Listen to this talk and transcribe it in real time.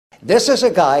This is a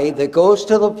guy that goes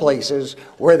to the places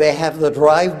where they have the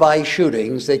drive-by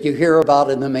shootings that you hear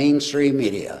about in the mainstream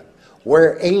media,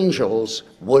 where angels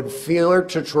would fear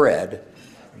to tread.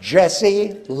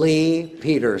 Jesse Lee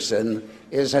Peterson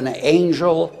is an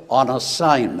angel on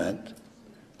assignment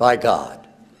by God.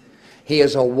 He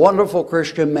is a wonderful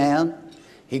Christian man.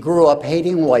 He grew up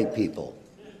hating white people.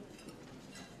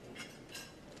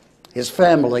 His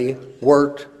family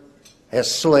worked as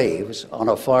slaves on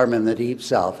a farm in the Deep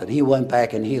South, and he went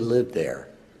back and he lived there.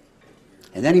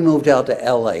 And then he moved out to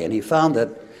LA, and he found that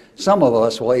some of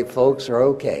us white folks are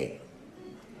okay.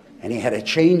 And he had a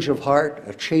change of heart,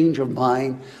 a change of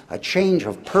mind, a change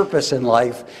of purpose in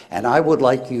life, and I would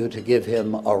like you to give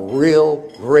him a real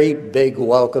great big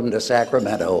welcome to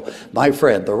Sacramento, my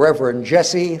friend, the Reverend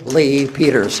Jesse Lee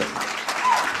Peterson.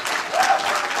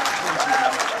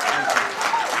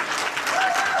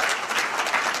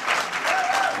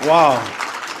 Wow,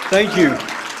 thank you.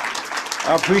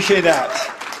 I appreciate that.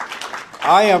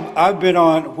 I've been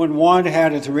on, when Juan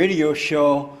had his radio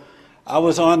show, I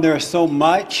was on there so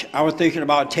much, I was thinking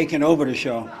about taking over the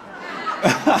show.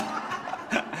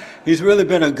 He's really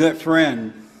been a good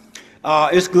friend.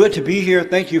 It's good to be here.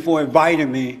 Thank you for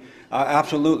inviting me. I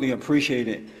absolutely appreciate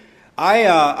it.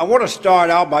 I want to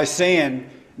start out by saying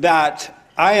that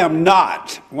I am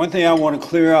not, one thing I want to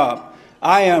clear up,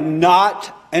 I am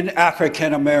not an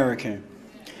African American.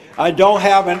 I don't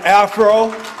have an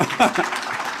afro.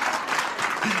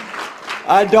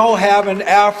 I don't have an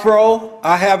afro.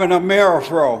 I have an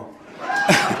Amerifro.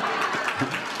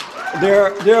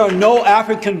 There are no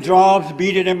African drums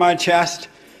beating in my chest.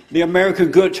 The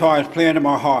American guitar is playing in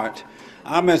my heart.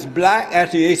 I'm as black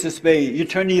as the ace of spades. You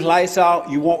turn these lights out,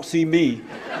 you won't see me.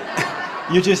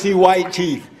 You just see white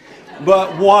teeth.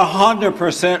 But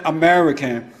 100%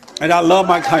 American. And I love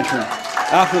my country.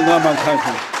 I absolutely love my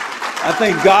country. I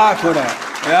thank God for that.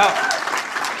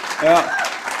 Yeah.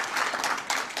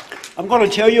 I'm going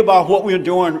to tell you about what we're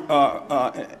doing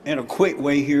in a quick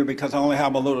way here because I only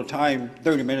have a little time,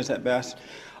 30 minutes at best.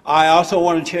 I also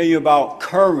want to tell you about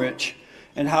courage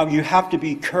and how you have to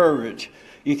be courageous.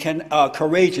 You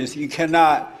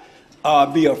cannot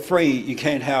be afraid. You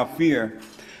can't have fear.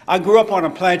 I grew up on a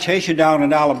plantation down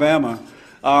in Alabama,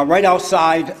 right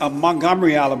outside of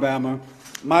Montgomery, Alabama.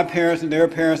 My parents and their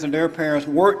parents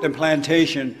worked the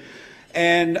plantation.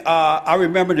 And I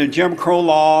remember the Jim Crow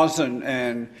laws,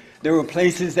 and there were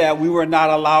places that we were not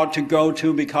allowed to go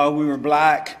to because we were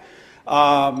black.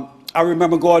 I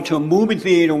remember going to a movie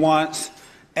theater once,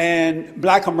 and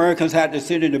black Americans had to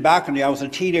sit in the balcony. I was a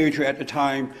teenager at the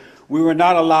time. We were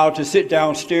not allowed to sit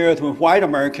downstairs with white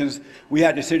Americans. We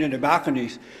had to sit in the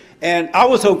balconies. And I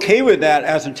was okay with that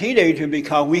as a teenager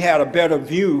because we had a better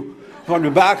view from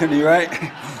the balcony, right?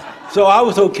 So I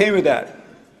was okay with that.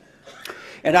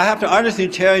 And I have to honestly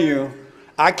tell you,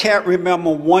 I can't remember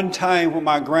one time when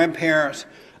my grandparents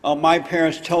or my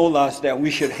parents told us that we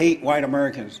should hate white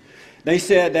Americans. They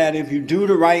said that if you do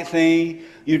the right thing,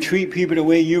 you treat people the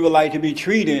way you would like to be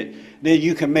treated, then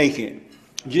you can make it.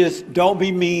 Just don't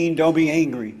be mean, don't be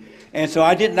angry. And so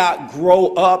I did not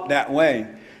grow up that way.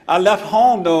 I left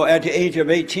home, though, at the age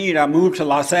of 18. I moved to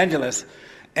Los Angeles.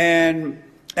 And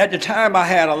at the time, I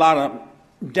had a lot of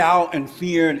doubt and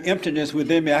fear and emptiness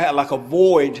within me. I had like a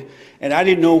void, and I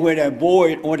didn't know where that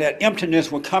void or that emptiness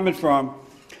was coming from.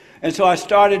 And so I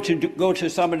started to go to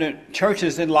some of the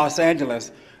churches in Los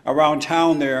Angeles around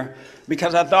town there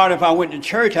because I thought if I went to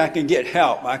church, I could get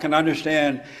help. I can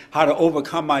understand how to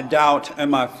overcome my doubt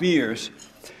and my fears.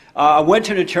 I went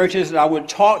to the churches and I would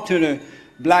talk to the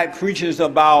black preachers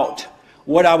about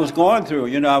what I was going through.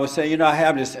 You know, I would say, you know, I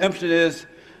have this emptiness.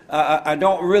 I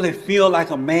don't really feel like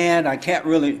a man. I can't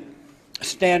really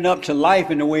stand up to life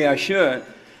in the way I should.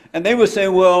 And they would say,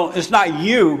 well, it's not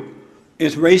you,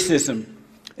 it's racism.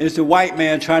 It's the white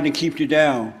man trying to keep you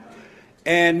down.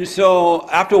 And so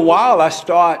after a while, I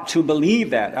start to believe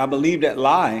that. I believe that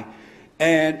lie.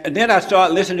 And then I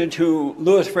start listening to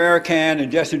Louis Farrakhan and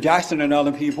Jesse Jackson and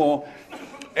other people.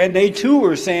 And they too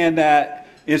were saying that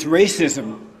it's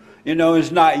racism. You know,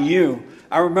 it's not you.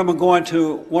 I remember going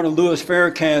to one of Louis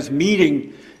Farrakhan's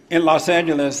meeting in Los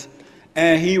Angeles,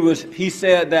 and he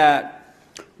said that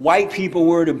white people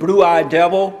were the blue-eyed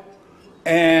devil,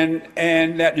 and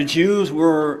that the Jews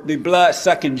were the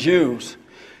blood-sucking Jews.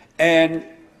 And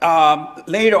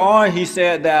later on, he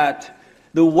said that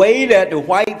the way that the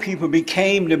white people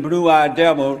became the blue-eyed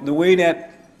devil, the way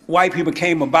that white people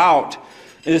came about,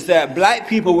 is that black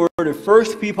people were the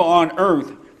first people on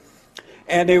earth,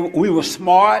 and we were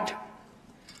smart.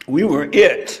 We were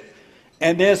it.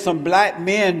 And then some black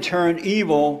men turned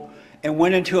evil and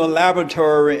went into a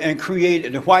laboratory and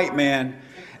created the white man.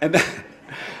 And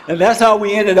And that's how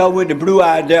we ended up with the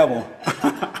blue-eyed devil.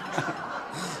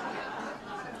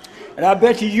 And I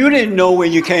bet you didn't know where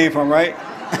you came from, right?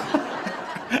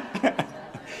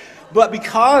 But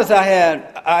because I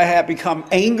had become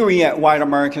angry at white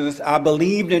Americans, I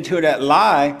believed into that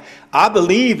lie. I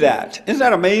believe that. Isn't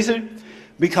that amazing?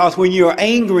 Because when you're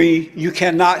angry, you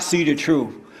cannot see the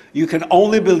truth. You can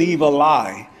only believe a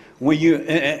lie.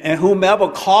 And whomever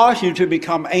caused you to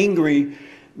become angry,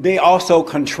 they also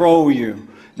control you.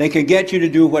 They can get you to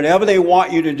do whatever they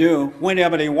want you to do,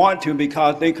 whenever they want to,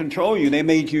 because they control you. They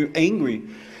made you angry.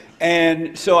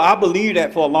 And so I believed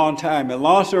that for a long time. And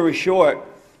long story short,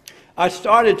 I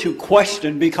started to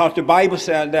question, because the Bible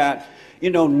said that,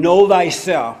 know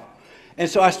thyself. And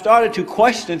so I started to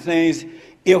question things.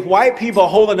 If white people are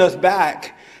holding us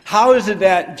back, how is it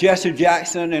that Jesse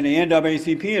Jackson and the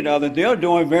NAACP and others, they're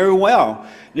doing very well?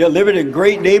 They're living in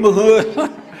great neighborhoods.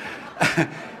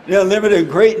 They're living in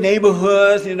great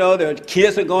neighborhoods. Their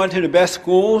kids are going to the best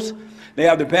schools. They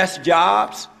have the best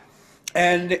jobs.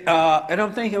 And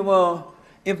I'm thinking, well,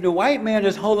 if the white man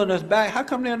is holding us back, how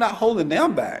come they're not holding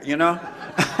them back,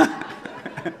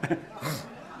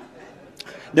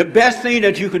 The best thing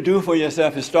that you can do for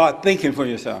yourself is start thinking for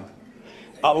yourself.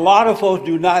 A lot of folks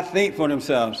do not think for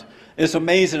themselves. It's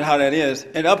amazing how that is.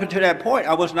 And up until that point,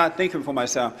 I was not thinking for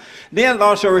myself. Then,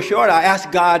 long story short, I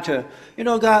asked God to,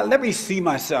 God, let me see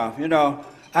myself.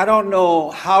 I don't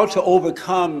know how to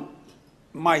overcome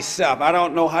myself. I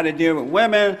don't know how to deal with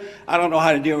women. I don't know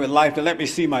how to deal with life. To let me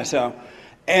see myself.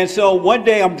 And so one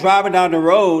day I'm driving down the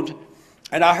road,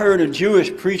 and I heard a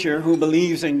Jewish preacher who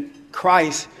believes in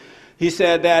Christ. He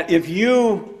said that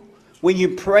when you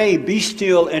pray, be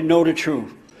still and know the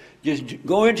truth. Just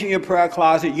go into your prayer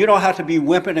closet. You don't have to be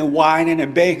whimpering and whining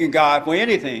and begging God for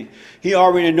anything. He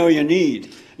already knows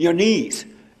your needs.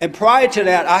 And prior to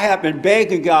that, I have been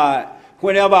begging God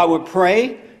whenever I would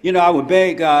pray. I would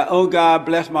beg God, oh God,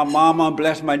 bless my mama,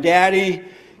 bless my daddy,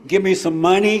 give me some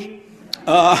money.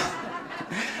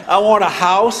 I want a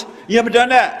house. You ever done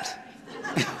that?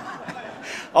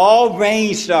 All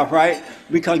vain stuff, right?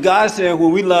 Because God said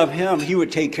when we love him, he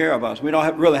would take care of us. We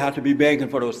don't really have to be begging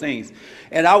for those things.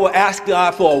 And I would ask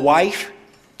God for a wife.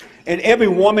 And every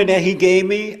woman that he gave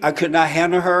me, I could not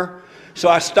handle her. So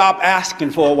I stopped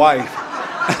asking for a wife.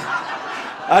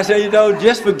 I said,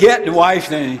 just forget the wife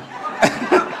thing.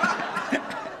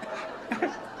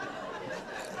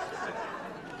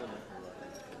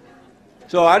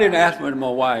 So I didn't ask for any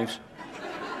more wives.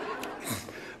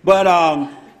 But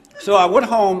so I went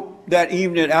home that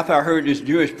evening after I heard this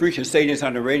Jewish preacher say this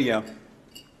on the radio.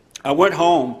 I went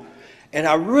home, and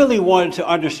I really wanted to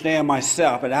understand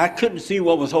myself, and I couldn't see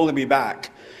what was holding me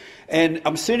back. And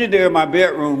I'm sitting there in my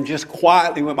bedroom just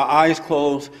quietly with my eyes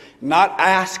closed, not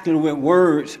asking with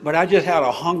words, but I just had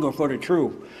a hunger for the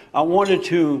truth.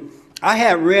 I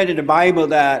had read in the Bible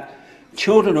that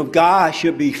children of God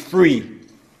should be free,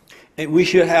 and we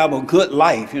should have a good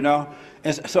life, And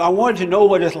so I wanted to know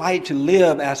what it's like to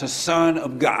live as a son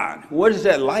of God. What is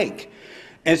that like?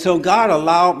 And so God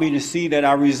allowed me to see that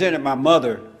I resented my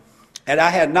mother. And I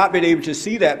had not been able to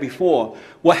see that before.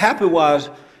 What happened was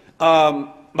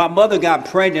my mother got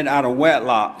pregnant out of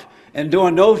wedlock. And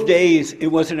during those days, it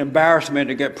was an embarrassment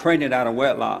to get pregnant out of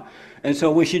wedlock. And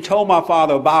so when she told my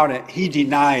father about it, he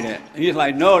denied it. He's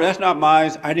like, no, that's not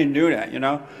mine. I didn't do that,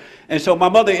 And so my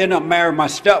mother ended up marrying my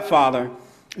stepfather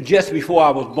just before I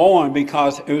was born,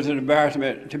 because it was an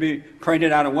embarrassment to be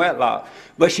pregnant out of wedlock.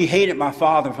 But she hated my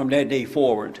father from that day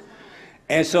forward.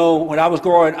 And so when I was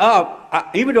growing up,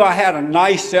 even though I had a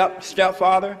nice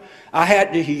stepfather, I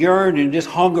had this yearn and this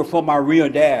hunger for my real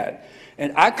dad.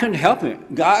 And I couldn't help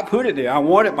it. God put it there. I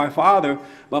wanted my father,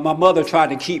 but my mother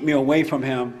tried to keep me away from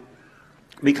him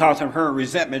because of her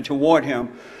resentment toward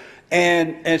him.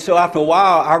 And so after a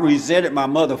while, I resented my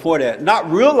mother for that, not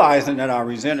realizing that I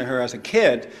resented her as a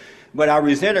kid, but I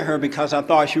resented her because I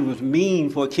thought she was mean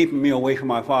for keeping me away from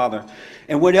my father.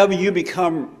 And whenever you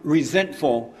become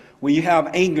resentful, when you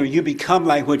have anger, you become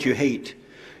like what you hate.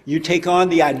 You take on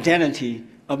the identity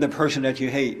of the person that you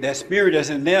hate. That spirit that's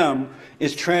in them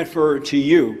is transferred to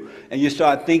you, and you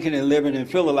start thinking and living and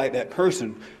feeling like that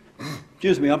person.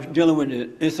 Excuse me, I'm dealing with it.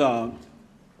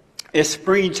 It's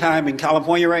springtime in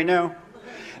California right now.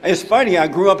 It's funny, I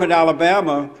grew up in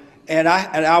Alabama, and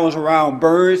I was around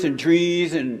birds and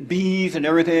trees and bees and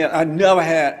everything. I never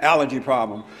had allergy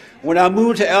problem. When I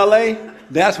moved to LA,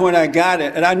 that's when I got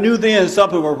it. And I knew then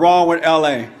something was wrong with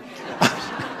LA.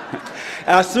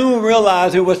 I soon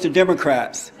realized it was the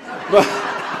Democrats.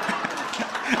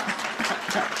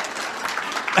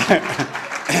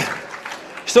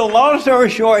 So long story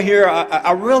short here,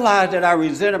 I realized that I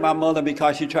resented my mother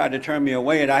because she tried to turn me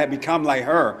away, and I had become like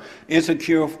her,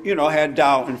 insecure, you know, had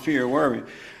doubt and fear, worry.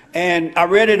 And I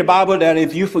read in the Bible that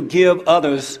if you forgive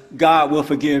others, God will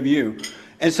forgive you.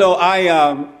 And so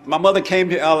my mother came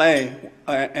to LA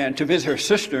and to visit her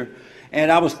sister,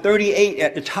 and I was 38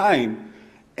 at the time,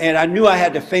 and I knew I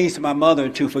had to face my mother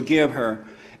to forgive her.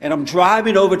 And I'm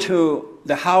driving over to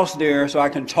the house there so I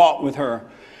can talk with her.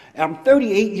 And I'm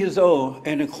 38 years old,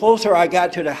 and the closer I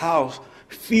got to the house,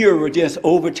 fear would just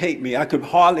overtake me. I could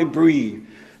hardly breathe.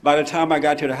 By the time I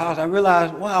got to the house, I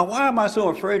realized, wow, why am I so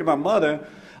afraid of my mother?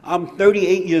 I'm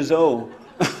 38 years old.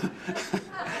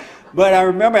 But I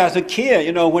remember as a kid,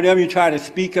 you know, whenever you try to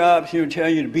speak up, she would tell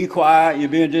you to be quiet, you're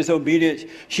being disobedient.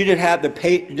 She didn't have the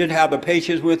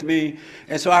patience with me.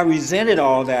 And so I resented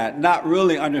all that, not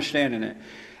really understanding it.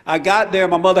 I got there,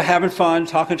 my mother having fun,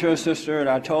 talking to her sister, and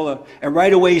I told her, and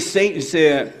right away Satan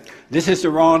said, this is the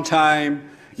wrong time.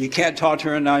 You can't talk to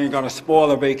her now, you're going to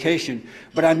spoil her vacation.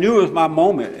 But I knew it was my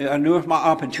moment. I knew it was my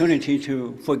opportunity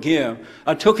to forgive.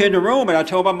 I took her in the room and I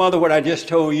told my mother what I just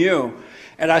told you.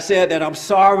 And I said that I'm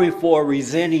sorry for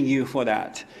resenting you for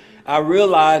that. I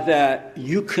realized that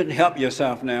you couldn't help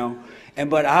yourself now.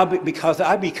 Because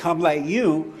I become like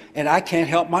you and I can't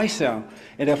help myself.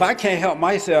 And if I can't help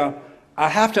myself, I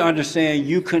have to understand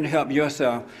you couldn't help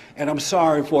yourself. And I'm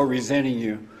sorry for resenting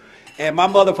you. And my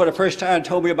mother, for the first time,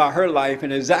 told me about her life,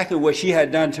 and exactly what she had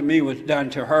done to me was done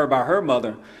to her by her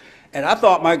mother. And I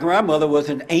thought my grandmother was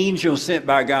an angel sent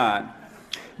by God.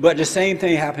 But the same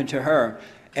thing happened to her.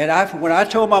 And when I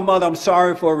told my mother, I'm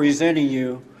sorry for resenting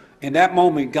you, in that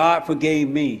moment, God forgave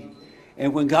me.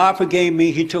 And when God forgave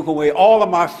me, he took away all of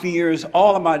my fears,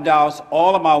 all of my doubts,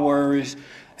 all of my worries,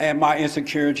 and my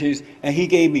insecurities, and he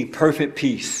gave me perfect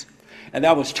peace. And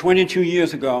that was 22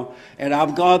 years ago. And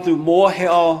I've gone through more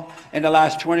hell in the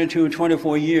last 22,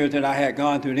 24 years than I had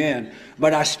gone through then.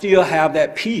 But I still have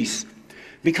that peace.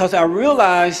 Because I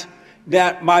realize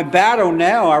that my battle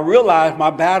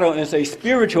is a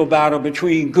spiritual battle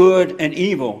between good and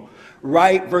evil,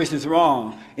 right versus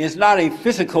wrong. It's not a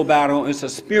physical battle, it's a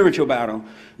spiritual battle.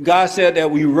 God said that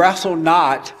we wrestle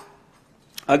not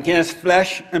against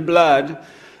flesh and blood,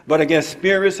 but against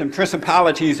spirits and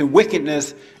principalities and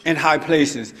wickedness in high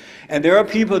places. And there are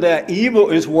people that evil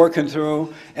is working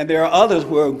through, and there are others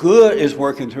where good is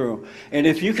working through. And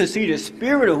if you can see the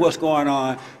spirit of what's going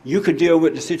on, you can deal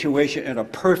with the situation in a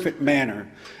perfect manner.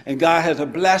 And God has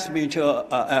blessed me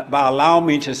by allowing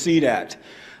me to see that.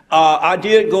 I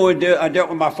dealt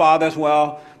with my father as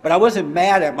well, but I wasn't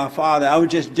mad at my father. I was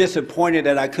just disappointed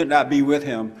that I could not be with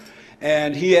him.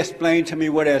 And he explained to me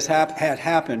what had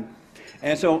happened.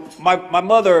 And so my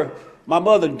mother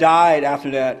died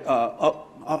after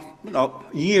that,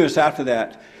 years after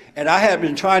that. And I had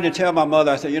been trying to tell my mother,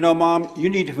 I said, you know, Mom,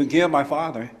 you need to forgive my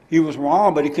father. He was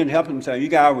wrong, but he couldn't help himself. You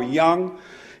guys were young.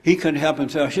 He couldn't help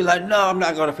himself. She's like, no, I'm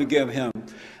not going to forgive him.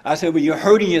 I said, well, you're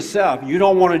hurting yourself. You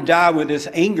don't want to die with this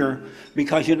anger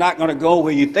because you're not going to go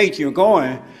where you think you're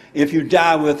going if you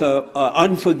die with an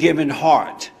unforgiving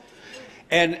heart.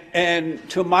 And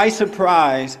to my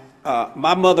surprise,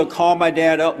 my mother called my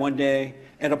dad up one day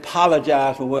and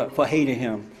apologized for hating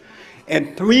him.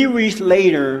 And 3 weeks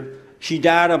later, she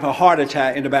died of a heart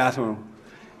attack in the bathroom.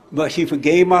 But she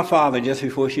forgave my father just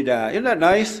before she died. Isn't that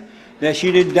nice? That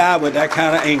she didn't die with that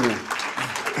kind of anger.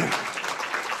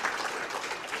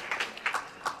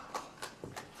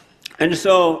 And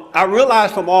so I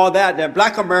realized from all that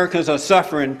black Americans are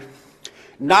suffering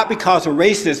not because of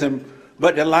racism,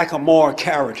 but the lack of moral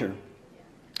character.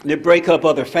 They break up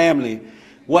other family.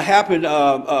 What happened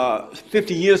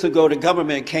 50 years ago, the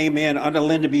government came in under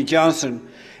Lyndon B. Johnson,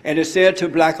 and it said to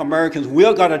black Americans,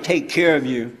 we're going to take care of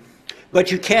you,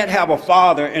 but you can't have a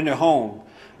father in the home.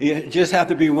 You just have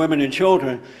to be women and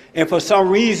children. And for some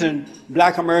reason,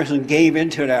 black Americans gave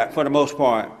into that for the most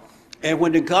part. And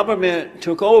when the government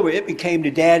took over, it became the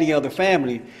daddy of the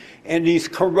family. And these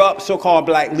corrupt so-called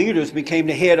black leaders became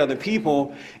the head of the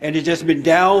people, and it's just been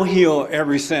downhill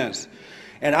ever since.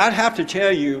 And I'd have to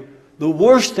tell you, the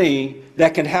worst thing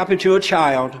that can happen to a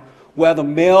child, whether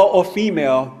male or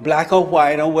female, black or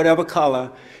white or whatever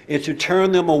color, is to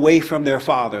turn them away from their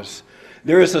fathers.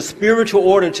 There is a spiritual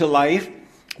order to life,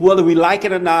 whether we like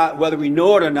it or not, whether we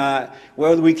know it or not,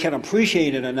 whether we can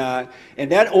appreciate it or not.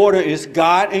 And that order is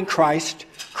God and Christ,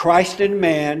 Christ and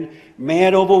man,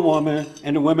 man over woman,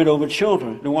 and the women over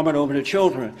children, the woman over the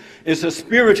children. It's a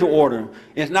spiritual order.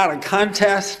 It's not a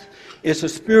contest. It's a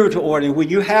spiritual order. When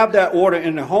you have that order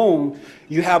in the home,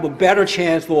 you have a better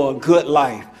chance for a good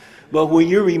life. But when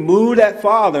you remove that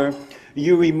father,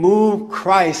 you remove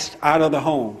Christ out of the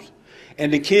homes.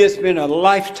 And the kids spend a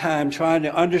lifetime trying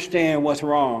to understand what's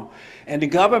wrong. And the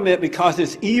government, because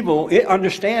it's evil, it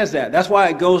understands that. That's why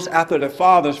it goes after the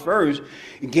fathers first.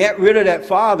 Get rid of that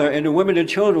father, and the women and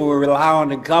children will rely on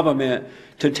the government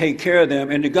to take care of them.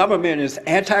 And the government is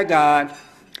anti-God,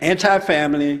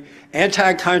 anti-family,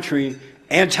 anti-country,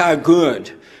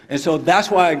 anti-good. And so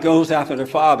that's why it goes after the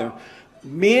father.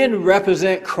 Men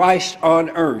represent Christ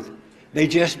on earth. They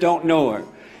just don't know it.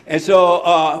 And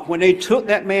so when they took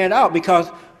that man out, because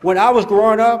when I was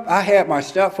growing up, I had my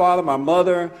stepfather, my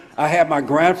mother, I had my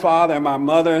grandfather and my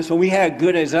mother, so we had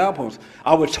good examples.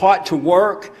 I was taught to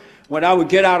work. When I would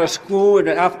get out of school in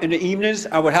the evenings,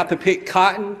 I would have to pick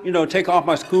cotton, take off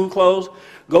my school clothes,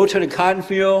 go to the cotton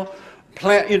field,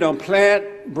 plant,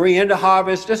 bring in the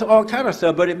harvest, just all kind of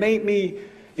stuff. But it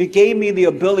gave me the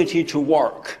ability to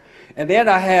work. And then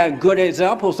I had good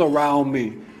examples around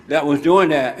me that was doing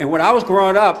that. And when I was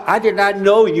growing up, I did not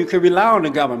know you could rely on the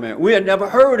government. We had never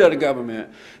heard of the government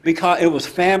because it was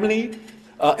family,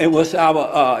 it was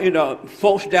our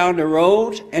folks down the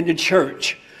road, and the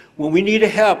church. When we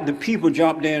needed help, the people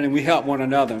jumped in and we helped one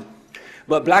another.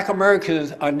 But black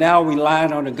Americans are now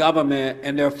relying on the government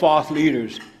and their false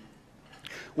leaders.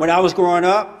 When I was growing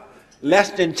up,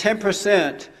 less than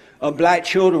 10% of black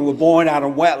children were born out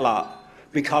of wedlock,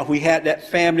 because we had that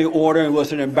family order. It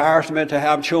was an embarrassment to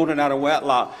have children out of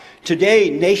wedlock. Today,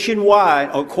 nationwide,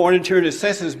 according to the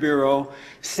Census Bureau,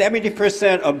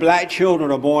 70% of black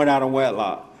children are born out of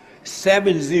wedlock.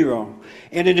 70.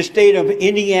 And in the state of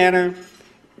Indiana,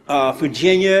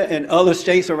 Virginia, and other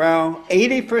states around,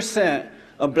 80%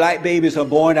 of black babies are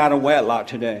born out of wedlock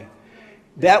today.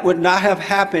 That would not have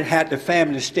happened had the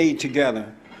family stayed together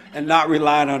and not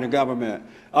relied on the government.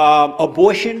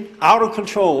 Abortion, out of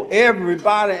control.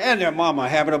 Everybody and their mama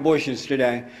having abortions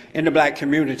today in the black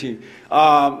community.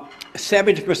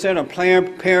 70% of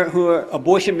Planned Parenthood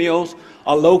abortion mills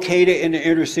are located in the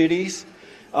inner cities.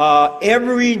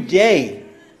 Every day,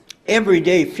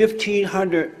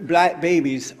 1,500 black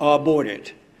babies are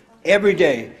aborted. Every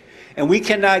day. And we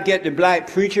cannot get the black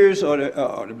preachers or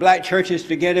the black churches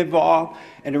to get involved.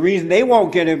 And the reason they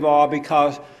won't get involved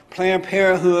because Planned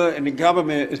Parenthood and the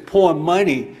government is pouring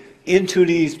money into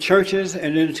these churches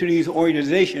and into these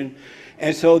organizations.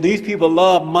 And so these people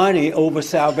love money over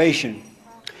salvation.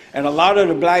 And a lot of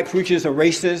the black preachers are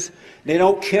racist. They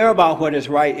don't care about what is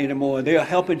right anymore. They're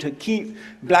helping to keep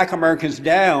black Americans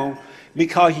down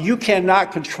because you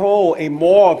cannot control a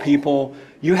moral people.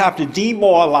 You have to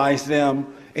demoralize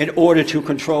them in order to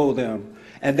control them.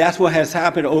 And that's what has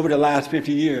happened over the last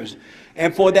 50 years.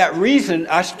 And for that reason,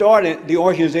 I started the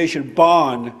organization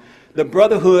BOND, the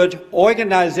Brotherhood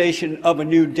Organization of a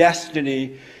New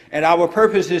Destiny. And our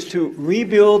purpose is to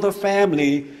rebuild the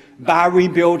family by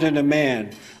rebuilding the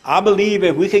man. I believe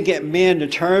if we could get men to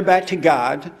turn back to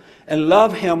God and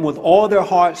love him with all their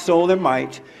heart, soul, and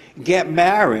might, get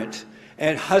married,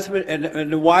 and husband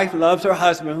and the wife loves her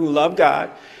husband who loves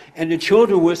God, and the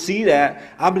children will see that,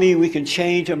 I believe we can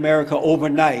change America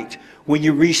overnight when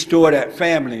you restore that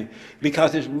family,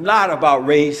 because it's not about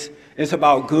race, it's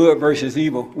about good versus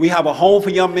evil. We have a home for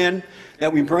young men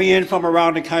that we bring in from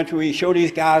around the country. We show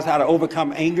these guys how to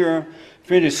overcome anger,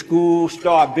 finish school,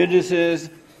 start businesses,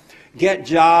 get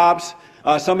jobs.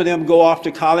 Some of them go off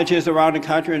to colleges around the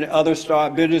country and others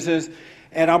start businesses.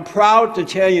 And I'm proud to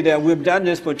tell you that we've done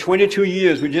this for 22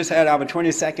 years. We just had our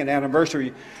 22nd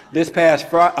anniversary this past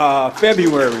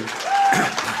February.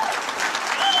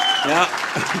 Yeah.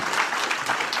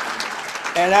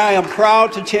 And I am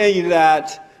proud to tell you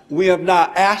that we have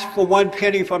not asked for 1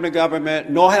 penny from the government,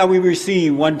 nor have we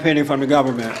received 1 penny from the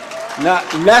government.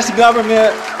 Not less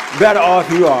government, better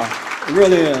off you are. It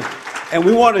really is. And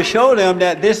we want to show them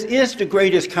that this is the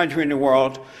greatest country in the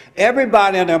world.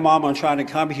 Everybody and their mama are trying to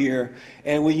come here.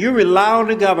 And when you rely on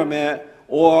the government,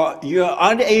 or you're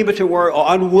unable to work or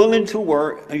unwilling to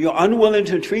work, and you're unwilling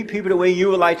to treat people the way you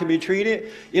would like to be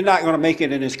treated, you're not going to make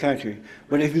it in this country.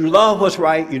 But if you love what's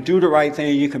right, you do the right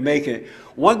thing, you can make it.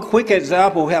 One quick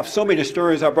example, we have so many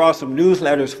stories. I brought some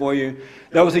newsletters for you.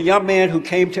 There was a young man who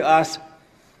came to us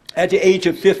at the age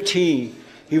of 15.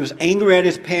 He was angry at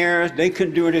his parents. They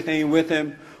couldn't do anything with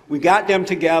him. We got them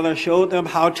together, showed them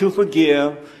how to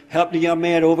forgive, helped the young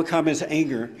man overcome his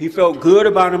anger. He felt good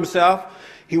about himself.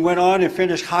 He went on and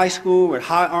finished high school with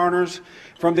high honors.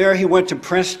 From there, he went to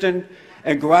Princeton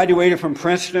and graduated from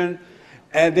Princeton.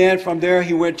 And then from there,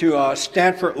 he went to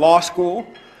Stanford Law School,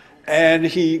 and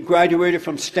he graduated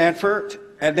from Stanford.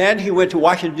 And then he went to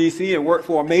Washington, D.C. and worked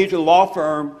for a major law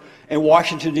firm in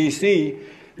Washington, D.C.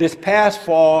 This past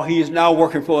fall, he is now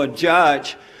working for a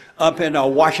judge up in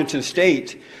Washington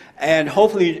State. And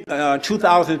hopefully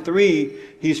 2003,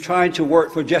 he's trying to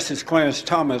work for Justice Clarence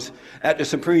Thomas at the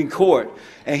Supreme Court.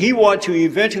 And he wants to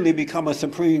eventually become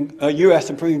a U.S.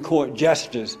 Supreme Court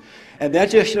justice. And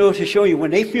that just shows to show you, when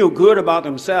they feel good about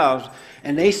themselves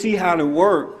and they see how to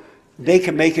work, they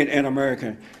can make it in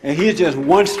America. And here's just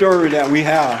one story that we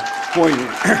have for you.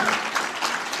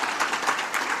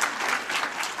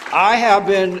 I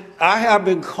have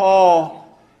been called,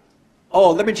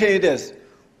 oh, let me tell you this.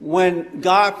 When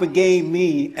God forgave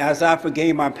me as I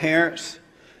forgave my parents,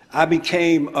 I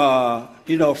became,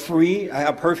 free. I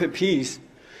have perfect peace.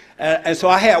 And so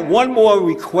I had one more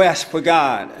request for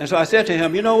God. And so I said to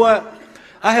him, you know what?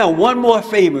 I have one more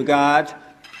favor, God.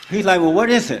 He's like, well, what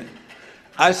is it?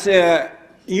 I said,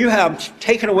 you have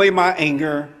taken away my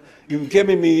anger. You've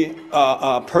given me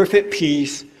perfect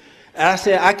peace. And I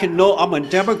said, I'm a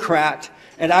Democrat,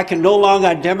 and I can no longer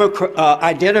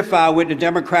identify with the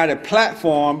Democratic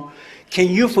platform. Can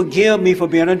you forgive me for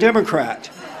being a Democrat?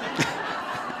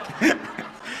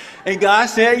 And God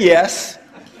said yes.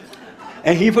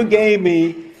 And he forgave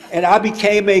me, and I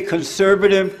became a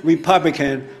conservative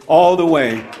Republican all the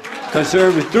way.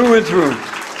 Conservative through and through.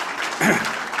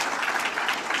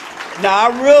 Now,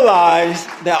 I realize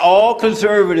that all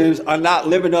conservatives are not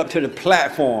living up to the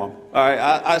platform. All right,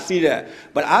 I see that.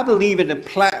 But I believe in the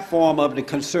platform of the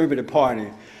Conservative Party.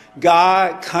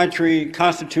 God, country,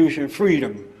 Constitution,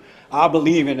 freedom. I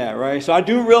believe in that, right? So I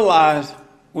do realize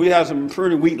we have some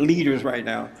pretty weak leaders right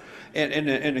now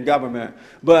in the government.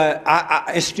 But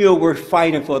it's still worth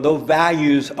fighting for. Those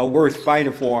values are worth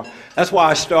fighting for. That's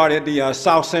why I started the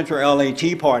South Central LA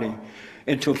Tea Party,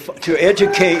 and to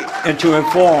educate and to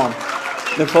inform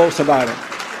the folks about it.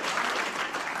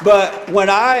 But when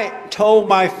I told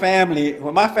my family,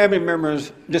 when my family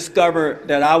members discovered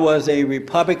that I was a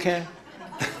Republican,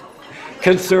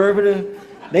 conservative,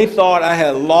 they thought I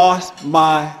had lost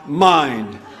my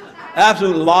mind.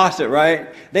 Absolutely lost it, right?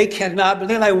 They cannot, but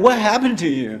they're like, what happened to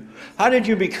you? How did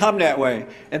you become that way?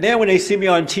 And then when they see me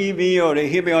on TV or they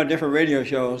hear me on different radio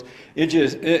shows,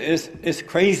 it's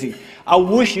crazy. I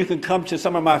wish you could come to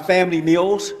some of my family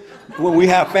meals when we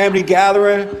have family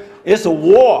gathering. It's a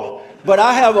war, but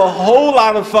I have a whole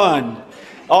lot of fun.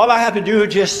 All I have to do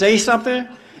is just say something,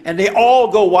 and they all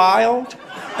go wild.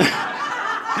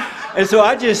 And so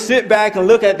I just sit back and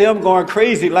look at them going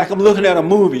crazy like I'm looking at a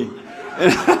movie.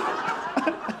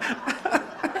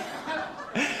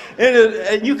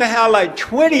 And you can have like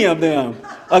 20 of them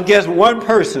against one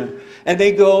person, and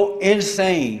they go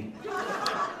insane.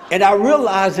 And I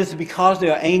realize it's because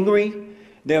they're angry,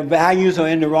 their values are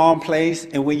in the wrong place,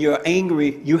 and when you're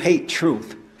angry, you hate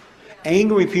truth.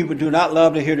 Angry people do not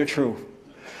love to hear the truth.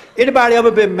 Anybody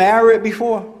ever been married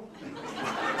before?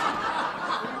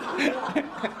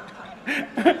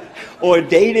 Or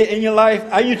dated in your life?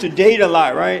 I used to date a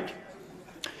lot, right?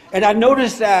 And I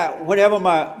noticed that whenever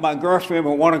my girlfriend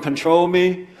would want to control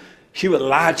me, she would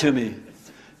lie to me.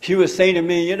 She would say to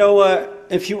me, you know what,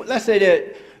 let's say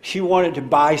that she wanted to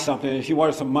buy something and she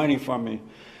wanted some money from me.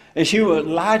 And she would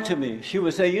lie to me. She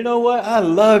would say, you know what, I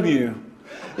love you.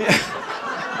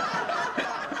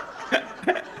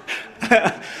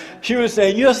 She would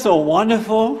say, you're so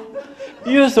wonderful.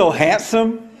 You're so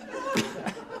handsome.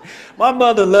 My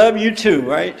mother loved you too,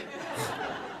 right?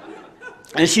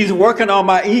 And she's working on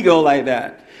my ego like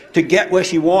that to get what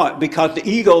she wants, because the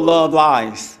ego loves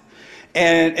lies.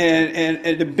 And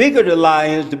the bigger the lie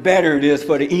is, the better it is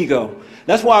for the ego.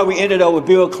 That's why we ended up with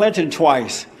Bill Clinton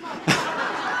twice.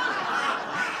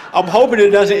 I'm hoping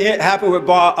it doesn't happen with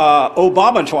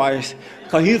Obama twice,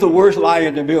 because he's the worse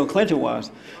liar than Bill Clinton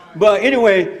was. But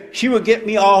anyway, she would get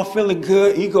me all feeling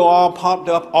good, ego all pumped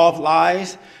up off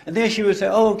lies. And then she would say,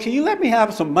 oh, can you let me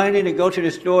have some money to go to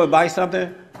the store and buy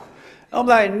something? I'm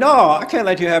like, no, I can't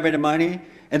let you have any money.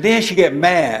 And then she get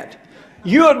mad.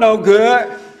 You're no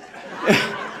good.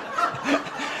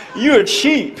 You're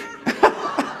cheap.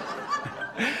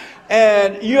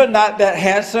 And you're not that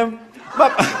handsome.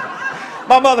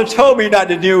 My mother told me not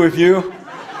to deal with you.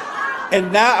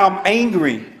 And now I'm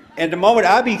angry. And the moment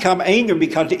I become angry,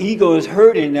 because the ego is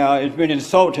hurting now, it's been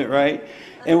insulted, right?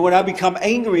 And when I become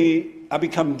angry, I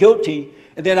become guilty.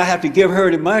 And then I have to give her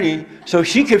the money so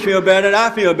she can feel better and I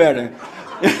feel better.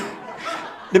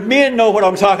 The men know what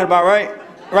I'm talking about, right?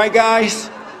 Right, guys?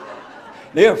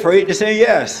 They're afraid to say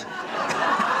yes.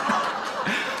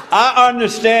 I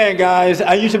understand, guys.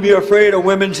 I used to be afraid of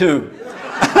women too.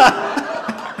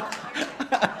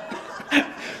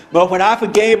 But when I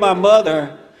forgave my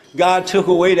mother, God took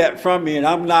away that from me, and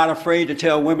I'm not afraid to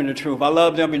tell women the truth. I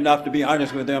love them enough to be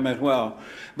honest with them as well.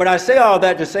 But I say all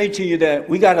that to say to you that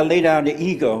we got to lay down the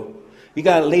ego. You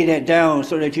got to lay that down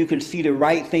so that you can see the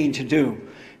right thing to do.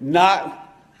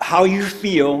 Not how you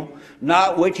feel,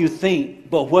 not what you think,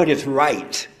 but what is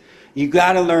right. You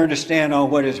got to learn to stand on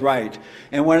what is right.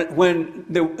 And when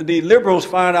the liberals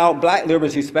found out, black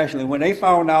liberals especially, when they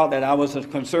found out that I was a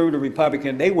conservative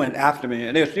Republican, they went after me,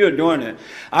 and they're still doing it.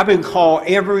 I've been called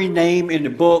every name in the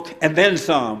book and then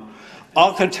some.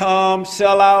 Uncle Tom,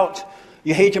 sellout,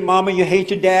 you hate your mama, you hate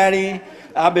your daddy.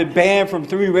 I've been banned from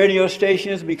 3 radio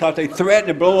stations because they threatened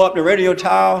to blow up the radio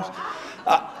towers.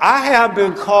 I have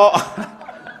been called...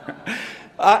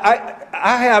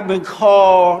 I have been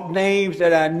called names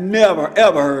that I never,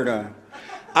 ever heard of.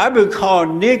 I've been called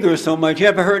nigger so much. You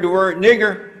ever heard the word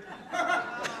nigger?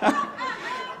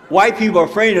 White people are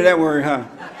afraid of that word, huh?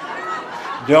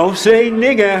 Don't say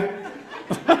nigger.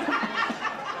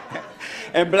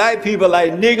 And black people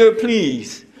like, nigger,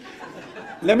 please.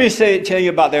 Let me tell you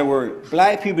about that word.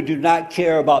 Black people do not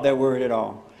care about that word at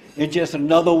all. It's just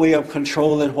another way of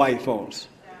controlling white folks.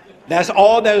 That's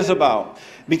all that is about.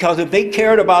 Because if they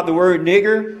cared about the word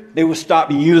nigger, they would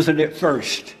stop using it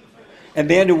first. And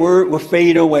then the word would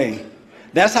fade away.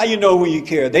 That's how you know when you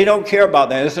care. They don't care about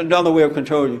that. It's another way of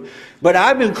controlling you. But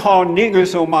I've been called nigger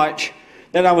so much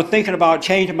that I was thinking about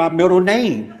changing my middle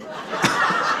name.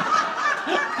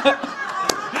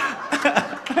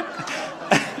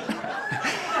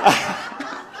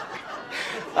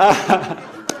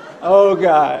 Oh,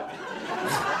 God.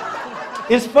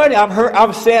 It's funny,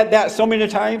 I've said that so many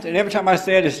times, and every time I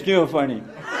say it, it's still funny.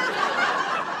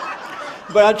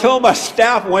 But I told my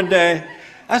staff one day,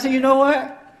 I said, you know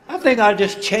what? I think I'll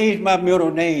just change my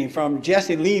middle name from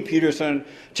Jesse Lee Peterson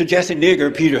to Jesse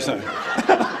Nigger Peterson.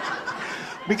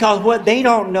 Because what they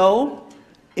don't know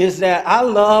is that I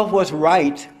love what's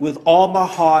right with all my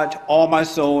heart, all my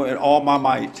soul, and all my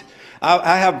might.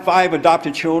 I have 5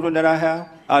 adopted children that I have.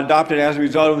 I adopted as a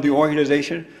result of the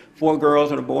organization, 4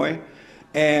 girls and a boy.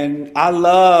 And I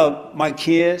love my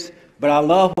kids, but I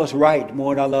love what's right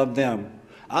more than I love them.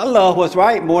 I love what's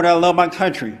right more than I love my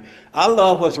country. I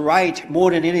love what's right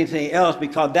more than anything else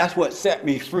because that's what set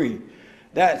me free.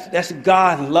 That's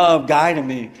God's love guiding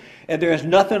me. And there's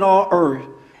nothing on earth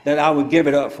that I would give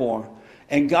it up for.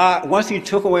 And God, once He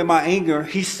took away my anger,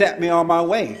 He set me on my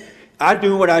way. I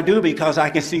do what I do because I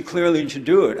can see clearly to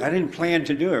do it. I didn't plan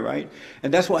to do it, right?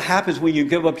 And that's what happens when you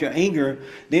give up your anger.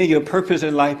 Then your purpose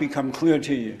in life becomes clear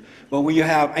to you. But when you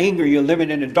have anger, you're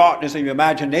living in the darkness of your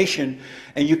imagination,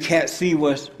 and you can't see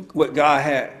what God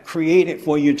had created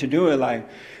for you to do in life.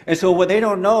 And so what they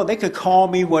don't know, they could call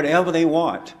me whatever they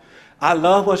want. I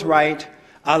love what's right.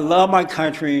 I love my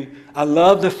country. I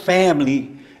love the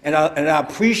family. And I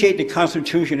appreciate the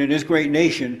Constitution in this great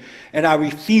nation, and I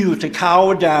refuse to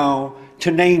cower down to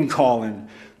name calling.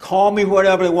 Call me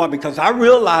whatever they want, because I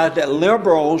realize that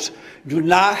liberals do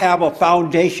not have a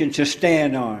foundation to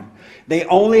stand on. They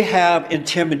only have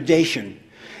intimidation.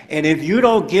 And if you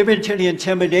don't give in to the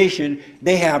intimidation,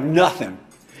 they have nothing.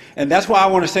 And that's why I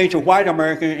want to say to white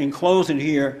America in closing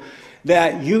here,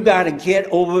 that you got to get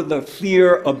over the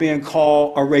fear of being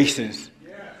called a racist.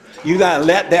 You got to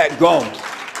let that go.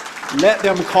 Let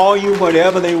them call you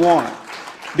whatever they want.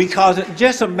 Because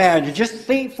just imagine, just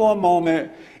think for a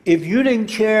moment, if you didn't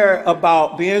care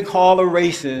about being called a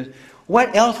racist,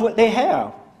 what else would they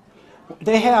have?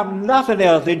 They have nothing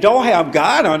else. They don't have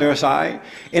God on their side.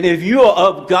 And if you are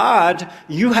of God,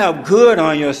 you have good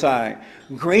on your side.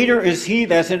 Greater is He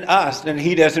that's in us than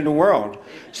he that's in the world.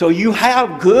 So you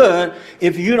have good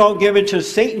if you don't give it to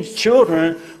Satan's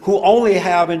children who only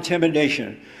have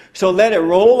intimidation. So let it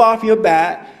roll off your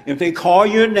back. If they call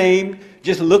your name,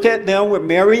 just look at them with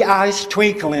merry eyes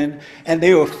twinkling, and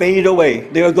they will fade away.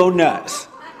 They'll go nuts.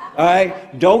 All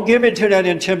right? Don't give in to that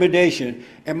intimidation.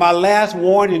 And my last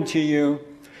warning to you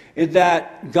is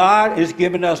that God is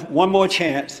giving us one more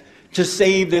chance to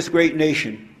save this great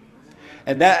nation.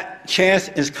 And that chance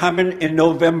is coming in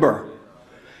November.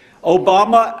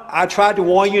 Obama, I tried to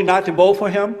warn you not to vote for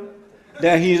him,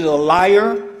 that he's a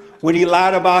liar. When he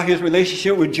lied about his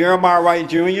relationship with Jeremiah Wright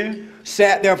Jr.,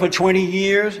 sat there for 20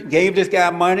 years, gave this guy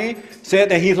money, said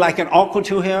that he's like an uncle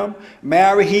to him,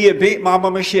 married he and Big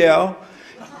Mama Michelle.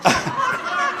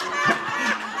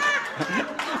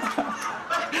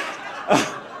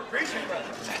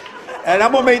 And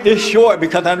I'm going to make this short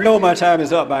because I know my time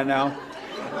is up by now.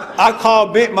 I call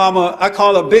her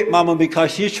Big Mama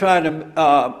because she's trying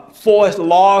to force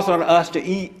laws on us to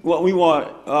eat what we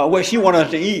want, what she wants us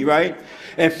to eat, right?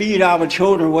 And feed our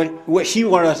children what she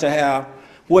wants us to have,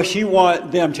 what she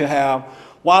wants them to have,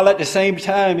 while at the same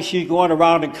time she's going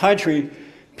around the country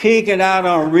pigging out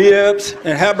on ribs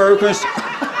and hamburgers.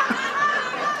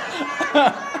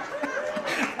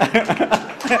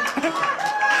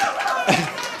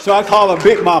 So I call her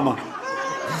Big Mama.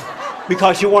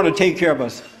 because you want to take care of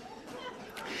us.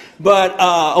 But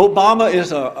Obama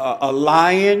is a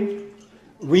lying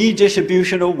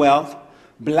redistribution of wealth,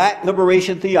 black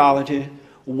liberation theology,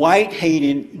 white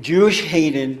hating, Jewish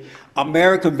hating,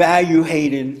 American value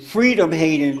hating, freedom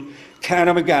hating kind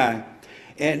of a guy.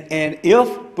 And if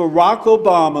Barack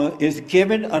Obama is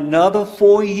given another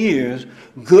 4 years,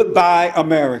 goodbye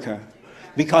America.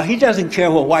 Because he doesn't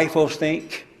care what white folks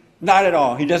think. Not at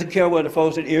all. He doesn't care what the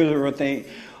folks in Israel think.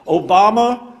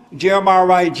 Obama, Jeremiah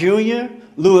Wright Jr.,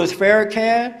 Louis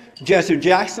Farrakhan, Jesse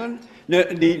Jackson,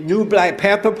 the new Black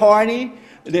Panther Party,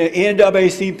 the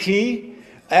NAACP,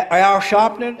 Al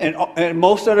Sharpton, and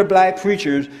most of the black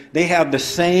preachers, they have the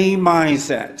same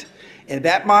mindset. And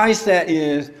that mindset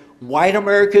is white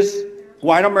America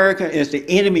is the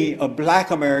enemy of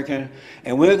black America,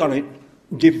 and we're going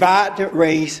to divide the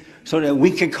race so that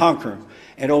we can conquer.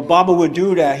 And Obama would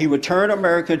do that. He would turn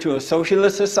America into a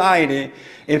socialist society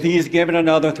if he's given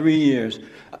another 3 years,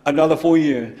 another 4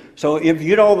 years. So if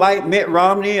you don't like Mitt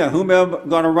Romney or whomever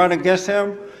going to run against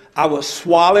him, I would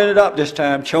swallow it up this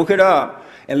time, choke it up,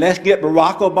 and let's get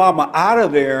Barack Obama out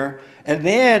of there. And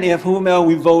then if whomever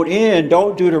we vote in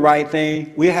don't do the right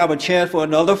thing, we have a chance for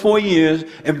another 4 years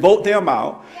and vote them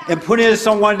out and put in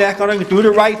someone that's going to do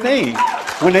the right thing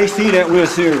when they see that we're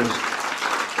serious.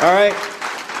 All right?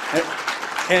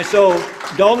 And so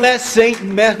don't let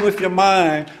Satan mess with your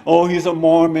mind. Oh, he's a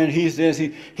Mormon, he's this,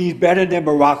 he's better than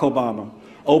Barack Obama.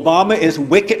 Obama is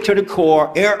wicked to the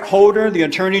core. Eric Holder, the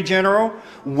Attorney General,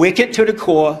 wicked to the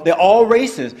core. They're all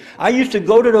racist. I used to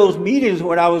go to those meetings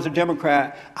when I was a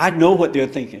Democrat. I know what they're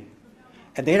thinking.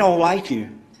 And they don't like you.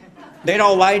 They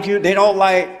don't like you. They don't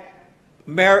like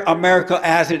America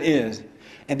as it is.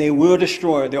 And they will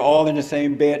destroy it. They're all in the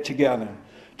same bed together.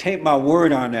 Take my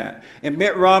word on that. And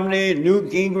Mitt Romney,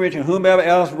 Newt Gingrich, and whomever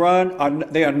else run,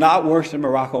 they are not worse than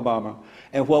Barack Obama.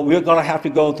 And what we're going to have to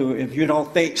go through if you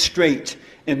don't think straight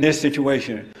in this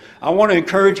situation. I want to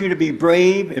encourage you to be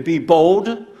brave and be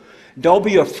bold. Don't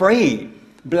be afraid.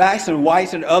 Blacks and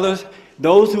whites and others,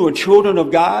 those who are children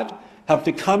of God, have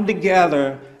to come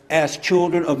together as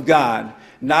children of God,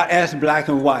 not as black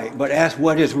and white, but as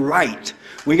what is right.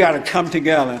 We got to come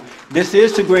together. This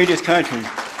is the greatest country.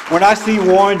 When I see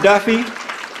Warren Duffy,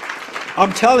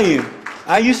 I'm telling you,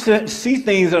 I used to see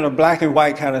things in a black and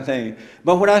white kind of thing.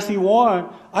 But when I see Warren,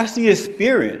 I see his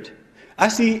spirit. I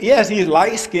see, yes, he's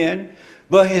light-skinned,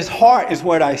 but his heart is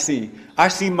what I see. I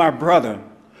see my brother.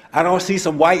 I don't see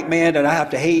some white man that I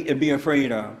have to hate and be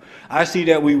afraid of. I see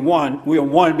that we won. We are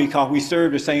one because we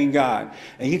serve the same God.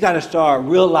 And you got to start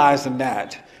realizing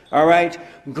that. All right?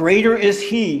 Greater is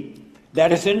he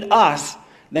that is in us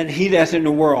than he that's in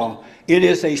the world. It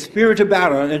is a spiritual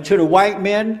battle. And to the white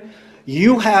men,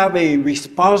 you have a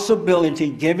responsibility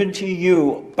given to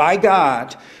you by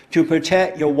God to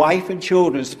protect your wife and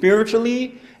children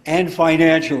spiritually and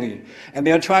financially. And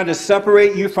they're trying to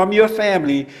separate you from your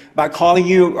family by calling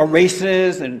you a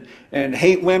racist and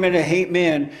hate women and hate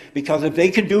men, because if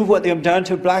they can do what they've done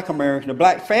to black America, the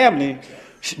black family,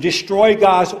 destroy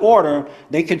God's order,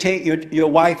 they can take your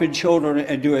wife and children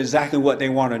and do exactly what they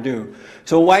want to do.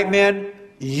 So white men,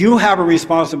 you have a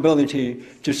responsibility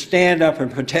to stand up and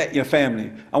protect your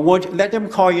family. I want you to let them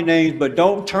call your names, but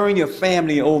don't turn your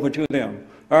family over to them.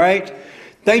 All right?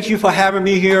 Thank you for having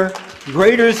me here.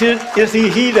 Greater is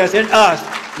he that's in us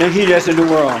than he that's in the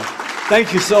world.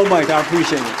 Thank you so much. I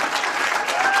appreciate it.